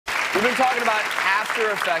We've been talking about after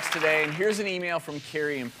effects today, and here's an email from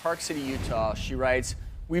Carrie in Park City, Utah. She writes,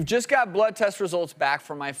 "We've just got blood test results back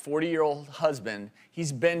from my 40-year-old husband.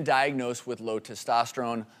 He's been diagnosed with low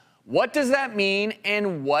testosterone. What does that mean,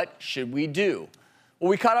 and what should we do?" Well,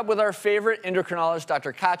 we caught up with our favorite endocrinologist,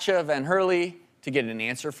 Dr. Katja Van Hurley, to get an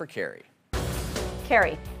answer for Carrie.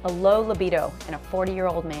 Carrie, a low libido in a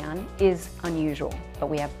 40-year-old man is unusual, but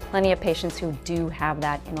we have plenty of patients who do have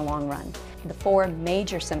that in the long run. The four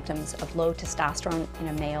major symptoms of low testosterone in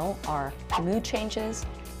a male are mood changes,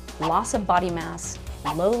 loss of body mass,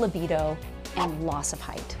 low libido, and loss of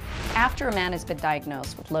height. After a man has been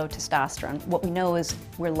diagnosed with low testosterone, what we know is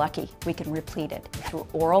we're lucky. We can replete it through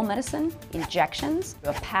oral medicine, injections,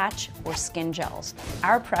 a patch, or skin gels.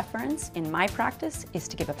 Our preference in my practice is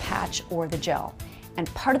to give a patch or the gel.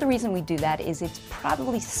 And part of the reason we do that is it's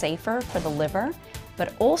probably safer for the liver,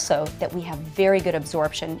 but also that we have very good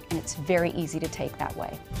absorption and it's very easy to take that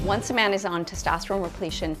way. Once a man is on testosterone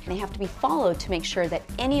repletion, they have to be followed to make sure that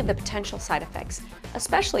any of the potential side effects,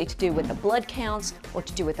 especially to do with the blood counts or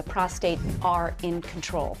to do with the prostate, are in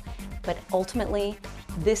control. But ultimately,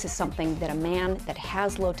 this is something that a man that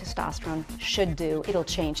has low testosterone should do. It'll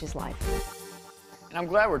change his life. And I'm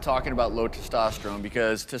glad we're talking about low testosterone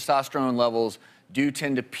because testosterone levels do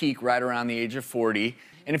tend to peak right around the age of 40.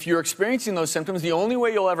 And if you're experiencing those symptoms, the only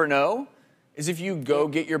way you'll ever know is if you go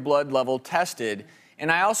get your blood level tested.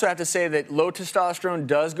 And I also have to say that low testosterone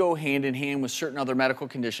does go hand in hand with certain other medical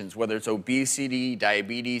conditions, whether it's obesity,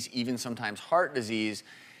 diabetes, even sometimes heart disease.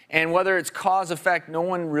 And whether it's cause-effect, no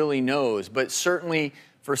one really knows. But certainly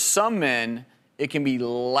for some men, it can be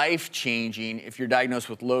life-changing if you're diagnosed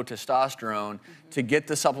with low testosterone to get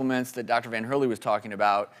the supplements that Dr. Van Hurley was talking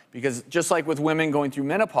about. Because just like with women going through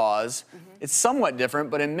menopause, it's somewhat different,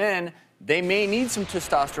 but in men, they may need some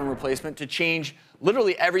testosterone replacement to change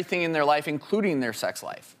literally everything in their life, including their sex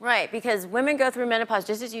life. Right, because women go through menopause,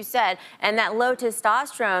 just as you said, and that low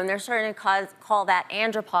testosterone, they're starting to call that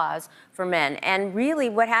andropause for men. And really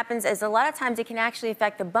what happens is a lot of times it can actually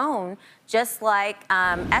affect the bone, just like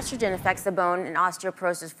estrogen affects the bone in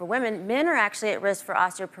osteoporosis for women. Men are actually at risk for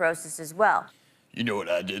osteoporosis as well. You know what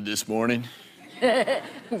I did this morning? I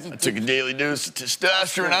took a daily dose of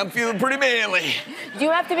testosterone. I'm feeling pretty manly. You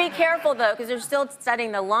have to be careful, though, because they're still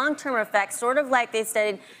studying the long-term effects, sort of like they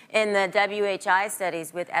studied in the WHI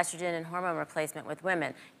studies with estrogen and hormone replacement with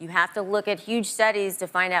women. You have to look at huge studies to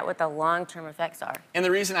find out what the long-term effects are. And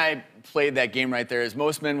the reason I played that game right there is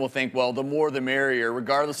most men will think, well, the more the merrier,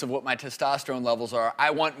 regardless of what my testosterone levels are. I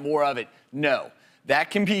want more of it. No.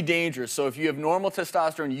 That can be dangerous. So if you have normal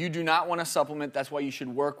testosterone, you do not want to supplement. That's why you should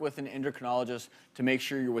work with an endocrinologist to make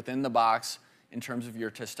sure you're within the box in terms of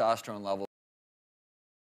your testosterone levels.